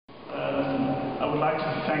would like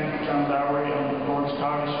to thank John Dowry and Lawrence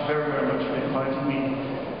Cardish very, very much for inviting me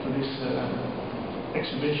to this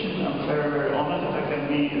exhibition. I'm very, very honored that I can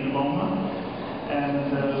be in MoMA.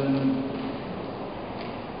 And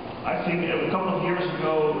I think a couple of years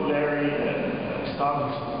ago, Larry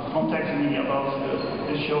started contacting me about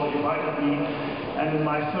the show, invited me, and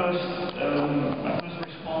my first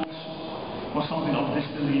response was something of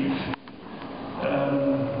disbelief.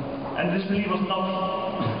 And disbelief was not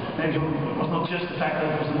just the fact that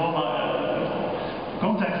it was the MoMA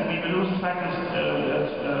contacting me, but it was the fact that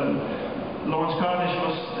Lawrence Cardish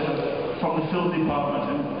was from the film department,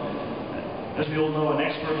 and as we all know, an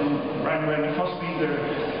expert in Rhine Fassbinder.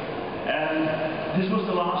 And this was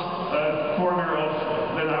the last corner of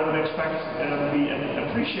that I would expect to be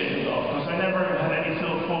appreciated of, because I never had any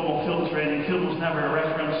formal film training. Film was never a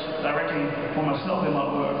reference directly for myself in my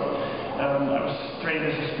work. I was trained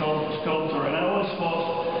as a sculptor, and I always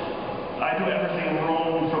thought I do everything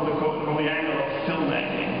wrong from the angle of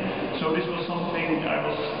filmmaking. So this was something I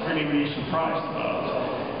was really, really surprised about.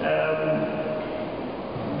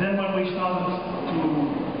 Then when we started to,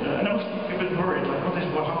 and I was a bit worried, like,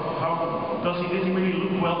 did he really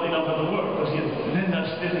look well enough at the work?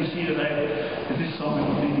 Did he see that this is something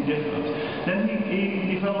completely different? Then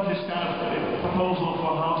he developed this kind of proposal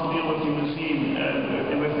for how to deal with the museum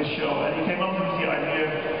with this show, and he came up with the idea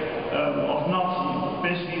of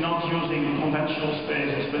basically not using the conventional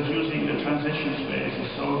spaces, but using the transition spaces.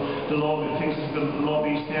 So the lobby, things like the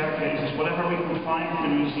lobby, staircases, whatever we could find in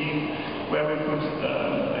the museum where we could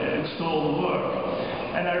install the work.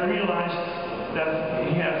 And I realized that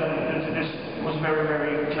this was a very,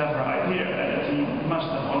 very clever idea, and that he must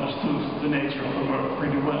have understood the nature of the work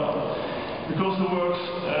pretty well. Because the works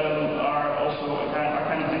are also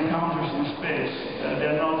kind of encounters in space.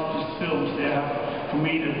 They're not just films. They have, for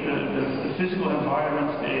me, the physical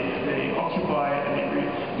environment they occupy and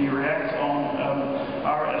they react on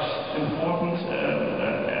are as important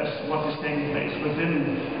as what is taking place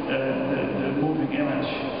within the moving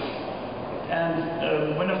image.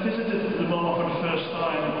 And when I visited the MoMA for the first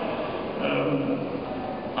time,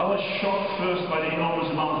 I was shocked first by the enormous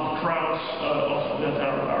amount of crowds that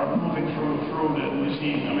are moving through the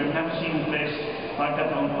museum. I mean, I've never seen a place like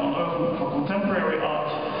that on Earth for contemporary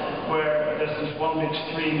art, where there's this one big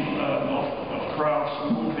stream of crowds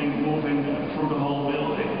moving through the whole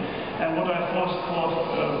building. And what I first thought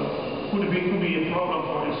could be a problem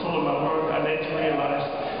for installing my work, I later realized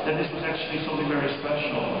that this was actually something very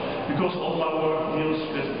special, because all my work deals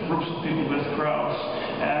with groups of people, with crowds,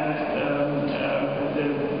 and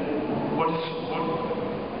what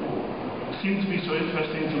seemed to be so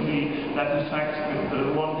interesting to me, that in fact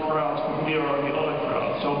the one crowd could mirror the other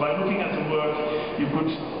crowd. So by looking at the work, you would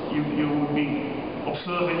be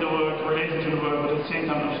observing the work, relating to the work, but at the same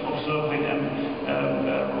time observing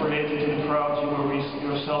and relating to the crowd you were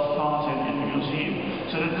yourself part in the museum.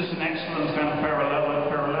 So that is an excellent kind of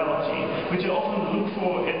parallelity, which I often look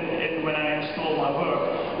for when I install my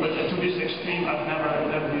work, but to this extreme I've never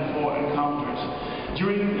before encountered.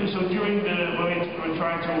 During when we were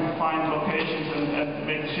trying to find locations and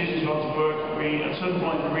make decisions about the work, at a certain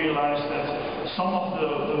point we realized that some of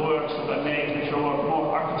the works that I made, which are more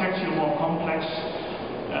architecturally more complex,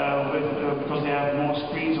 because they have more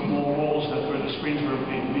screens or more walls where the screens were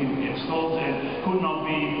being installed in, could not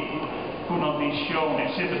be shown,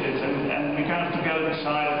 exhibited, and we kind of together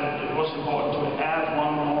decided that it was important to add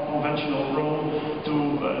one more conventional room to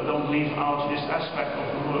don't leave out this aspect of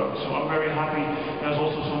the work. So I'm very happy there's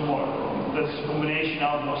also some more, that's a combination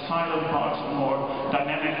of more silent parts and more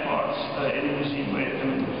dynamic parts in the museum,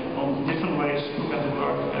 and on different ways to look at the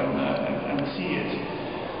work and see it.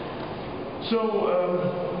 So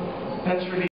that's really